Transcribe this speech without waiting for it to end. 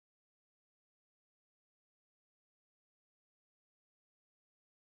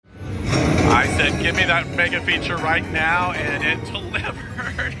said, give me that mega feature right now, and it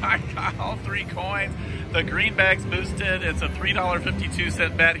delivered. I got all 3 coins. The green bag's boosted. It's a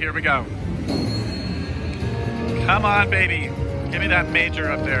 $3.52 bet. Here we go. Come on, baby. Give me that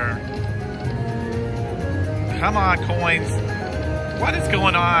major up there. Come on, coins. What is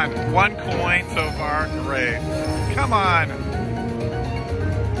going on? 1 coin so far. Great. Come on.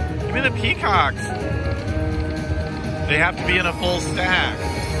 Give me the peacocks. They have to be in a full stack.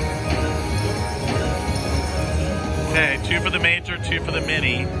 Okay, 2 for the major, 2 for the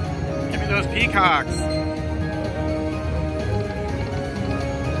mini. Give me those peacocks.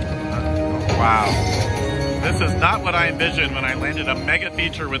 Oh, wow. This is not what I envisioned when I landed a mega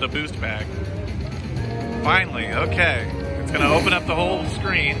feature with a boost bag. Finally, okay. It's gonna open up the whole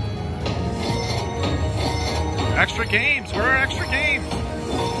screen. Extra games, where are extra games?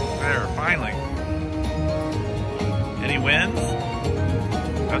 There, finally. Any wins?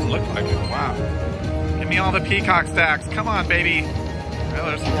 Doesn't look like it, wow. Give me all the peacock stacks, come on baby. Well,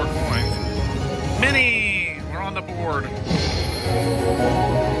 there's 4 coins. Mini, we're on the board. I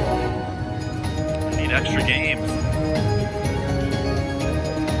need extra games.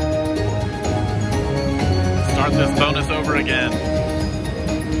 Start this bonus over again.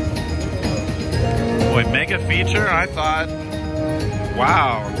 Boy, mega feature, I thought,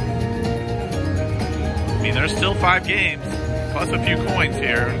 wow. I mean, there's still 5 games, plus a few coins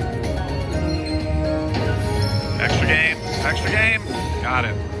here. Extra game, got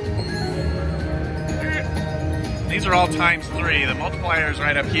it. These are all times 3. The multiplier is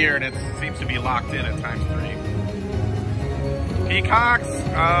right up here, and it seems to be locked in at times 3. Peacocks,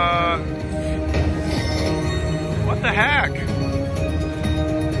 what the heck?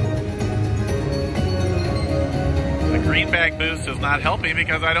 The green bag boost is not helping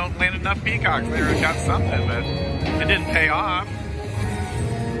because I don't land enough peacocks. There, I got something, but it didn't pay off.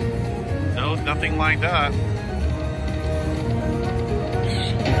 No, nothing lined up.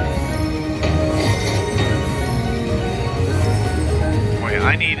 Boy,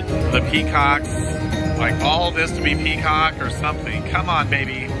 I need the peacocks, like all this to be peacock or something. Come on,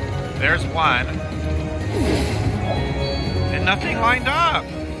 baby. There's 1. And nothing lined up.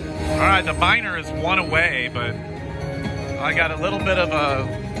 All right, the minor is 1 away, but I got a little bit of a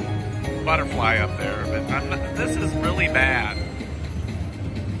butterfly up there, but this is really bad.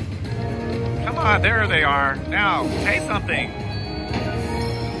 Come on, there they are. Now, say something.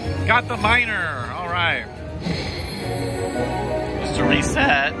 Got the minor. All right. Just to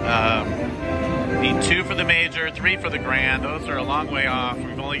reset, need 2 for the major, 3 for the grand. Those are a long way off.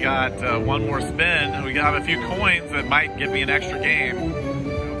 We've only got 1 more spin, and we got a few coins that might give me an extra game.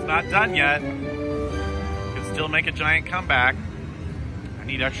 It's not done yet. Could still make a giant comeback. I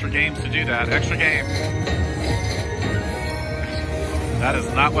need extra games to do that. Extra game. That is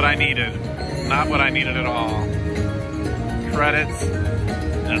not what I needed. Not what I needed at all. Credits.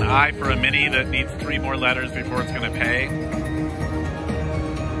 An I for a mini that needs 3 more letters before it's going to pay.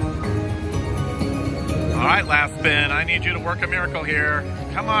 All right, last spin. I need you to work a miracle here.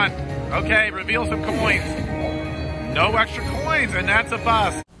 Come on. Okay, reveal some coins. No extra coins, and that's a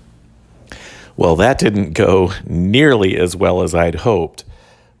bust. Well, that didn't go nearly as well as I'd hoped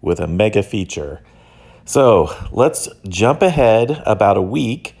with a mega feature. So let's jump ahead about a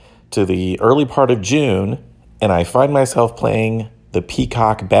week to the early part of June, and I find myself playing the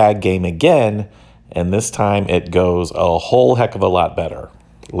Peacock bag game again, and this time it goes a whole heck of a lot better.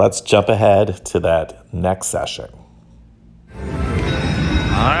 Let's jump ahead to that next session. All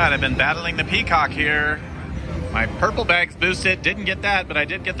right, I've been battling the Peacock here. My purple bag's boosted, didn't get that, but I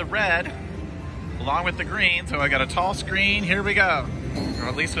did get the red along with the green, so I got a tall screen. Here we go. Or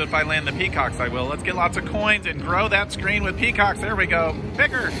at least if I land the peacocks, I will. Let's get lots of coins and grow that screen with peacocks. There we go.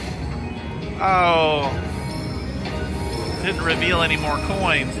 Bigger. Oh. Didn't reveal any more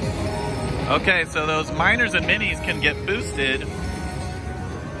coins. Okay, so those minors and minis can get boosted.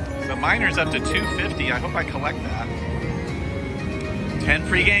 The minors up to 250. I hope I collect that. 10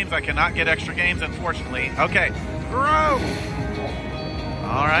 free games. I cannot get extra games, unfortunately. Okay, grow.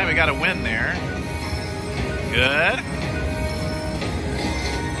 All right, we got a win there. Good.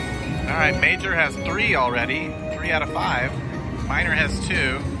 All right, major has 3 already. 3 out of 5. Minor has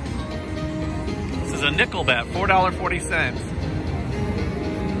 2. This is a nickel bet, $4.40.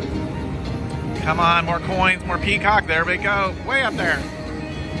 Come on, more coins, more peacock. There we go. Way up there.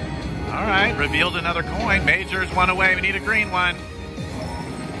 All right, revealed another coin. Major's 1 away. We need a green one.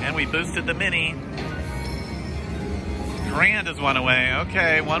 And we boosted the mini. Grand is 1 away.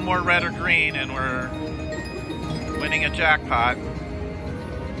 Okay, 1 more red or green, and we're winning a jackpot.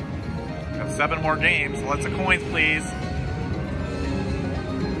 Got 7 more games. Lots of coins, please.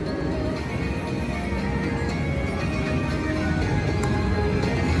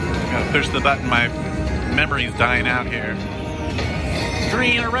 push the button. My memory's dying out here.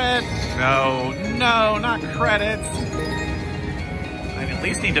 Green or red? No, no, not credits. I at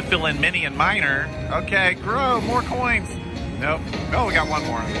least need to fill in mini and minor. Okay, grow, more coins. Nope. Oh, we got one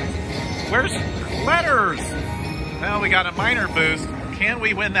more. Where's letters? Well, we got a minor boost. Can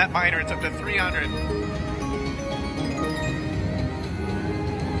we win that minor? It's up to 300.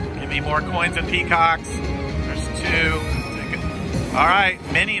 Give me more coins and peacocks. There's 2. All right,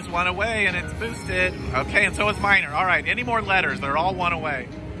 mini's 1 away and it's boosted. Okay, and so is minor. All right, any more letters? They're all 1 away.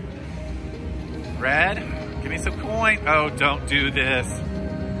 Red, give me some coin. Oh, don't do this.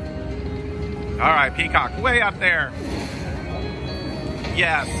 All right, peacock, way up there.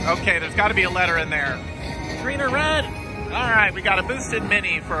 Yes, okay, there's got to be a letter in there. Green or red? All right, we got a boosted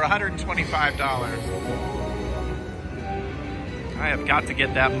mini for $125. I have got to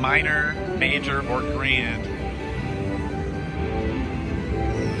get that minor, major, or grand.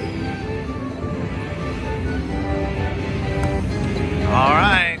 All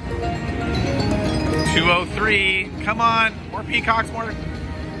right. 203. Come on. More peacocks, more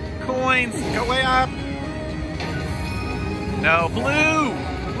coins. Go way up. No. Blue.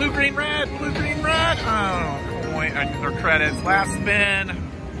 Blue, green, red. Blue, green, red. Oh, coin or credits. Last spin.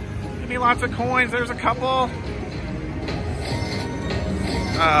 Give me lots of coins. There's a couple.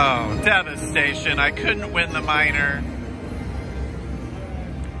 Oh, devastation. I couldn't win the minor.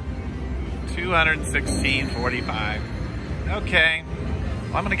 216.45. Okay.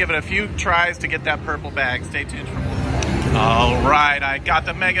 Well, I'm going to give it a few tries to get that purple bag. Stay tuned for more. All right, I got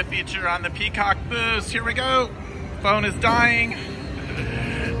the mega feature on the Peacock boost. Here we go. Phone is dying.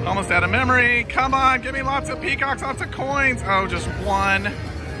 Almost out of memory. Come on, give me lots of peacocks, lots of coins. Oh, just 1.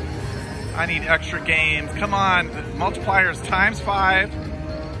 I need extra games. Come on, the multiplier is ×5.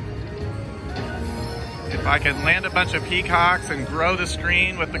 If I can land a bunch of peacocks and grow the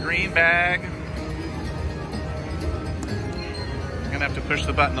screen with the green bag. Have to push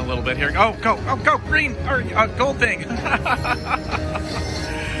the button a little bit here. Oh, go, green, or gold thing.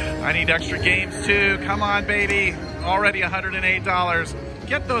 I need extra games too. Come on, baby. Already $108.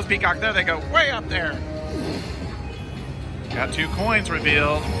 Get those peacocks. There they go, way up there. Got 2 coins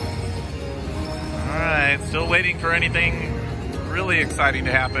revealed. All right, still waiting for anything really exciting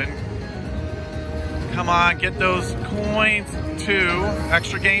to happen. Come on, get those coins. 2.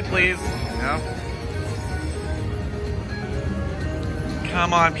 Extra game, please. No.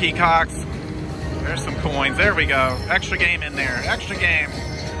 Come on, peacocks. There's some coins. There we go. Extra game in there. Extra game.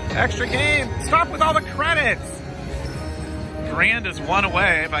 Extra game. Stop with all the credits. Grand is 1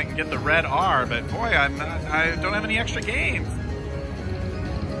 away if I can get the red R, but boy, I don't have any extra games.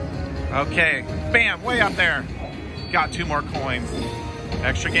 Okay. Bam, way up there. Got 2 more coins.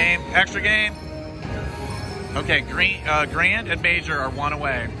 Extra game. Extra game. Okay, grand and major are 1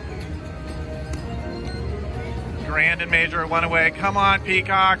 away. Grand and major are 1 away. Come on,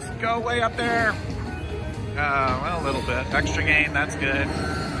 peacocks. Go way up there. Well, a little bit. Extra game, that's good.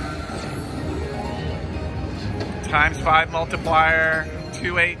 ×5 multiplier.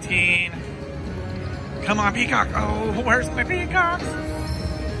 218. Come on, peacock. Oh, where's my peacocks?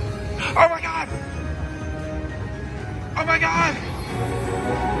 Oh my god! Oh my god!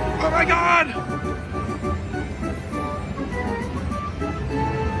 Oh my god!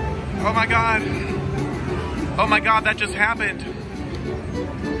 Oh my god! Oh my god, that just happened.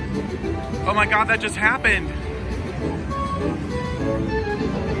 Oh my god, that just happened.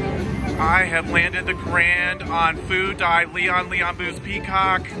 I have landed the grand on Fu Dai Lian Lian Boost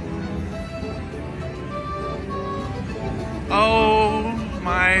Peacock. Oh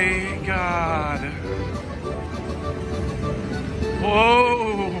my god.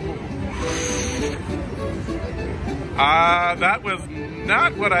 Whoa. That was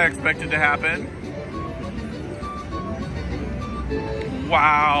not what I expected to happen.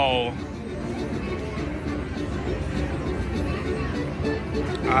 Wow.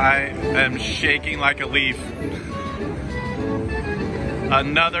 I am shaking like a leaf.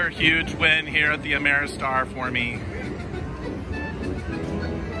 Another huge win here at the Ameristar for me.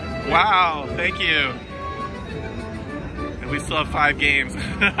 Wow, thank you. And we still have 5 games.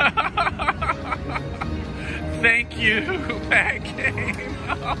 Thank you, bad game.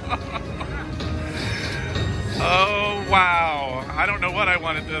 Oh, wow. I don't know what I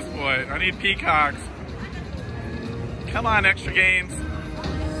want at this point. I need peacocks. Come on, extra games.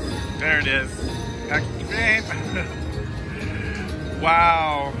 There it is. Extra game.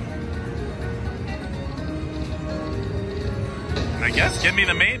 Wow. I guess give me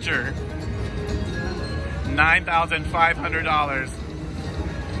the major. $9,500.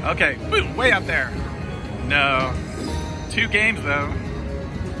 Okay, boom, way up there. No. 2 games though.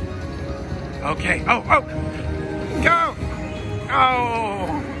 Okay. Oh, oh. Go.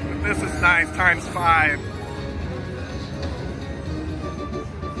 Oh, this is nice. Times 5.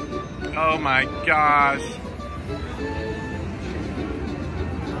 Oh my gosh.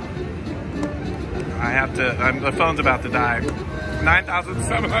 I have to, the phone's about to die.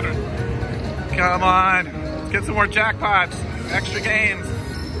 9,700. Come on. Let's get some more jackpots. Extra games.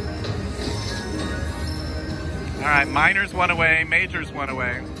 All right, minors 1 away, majors 1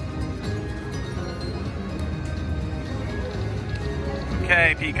 away.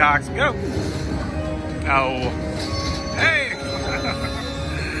 Okay, Peacocks, go. Oh. Hey.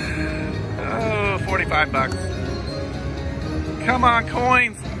 Oh, 45 bucks. Come on,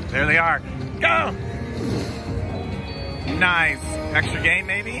 coins. There they are. Go. Nice. Extra game,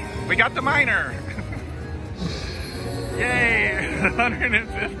 maybe? We got the minor. Yay.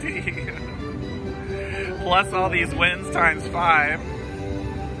 150. Plus all these wins times 5.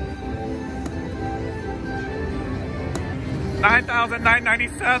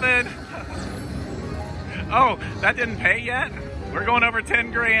 9,997. Oh, that didn't pay yet? We're going over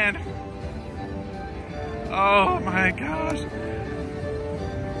 10 grand. Oh my gosh.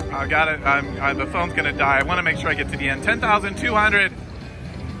 I got it. The phone's gonna die. I want to make sure I get to the end. 10,200.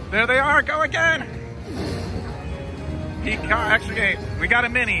 There they are. Go again. Peacock extra game. We got a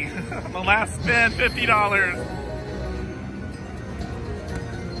mini. The last spin, $50.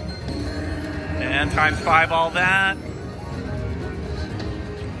 And times 5 all that.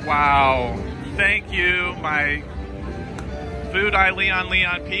 Wow. Thank you. My Dai Lian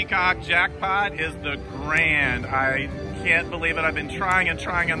Lian Peacock jackpot is the grand. I can't believe it. I've been trying and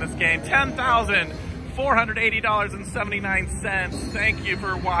trying on this game. $10,480.79. Thank you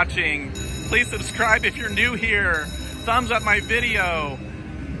for watching. Please subscribe if you're new here. Thumbs up my video.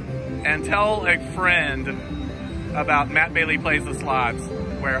 And tell a friend about Matt Bailey Plays the Slots,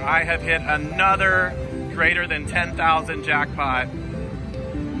 where I have hit another greater than 10,000 jackpot.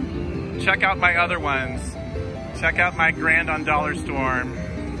 Check out my other ones. Check out my grand on Dollar Storm.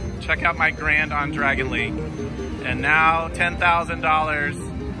 Check out my grand on Dragon League. And now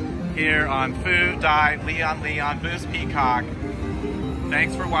 $10,000 here on Dai Lian Lian Boost Peacock.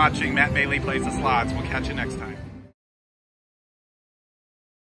 Thanks for watching. Matt Bailey Plays the Slots. We'll catch you next time.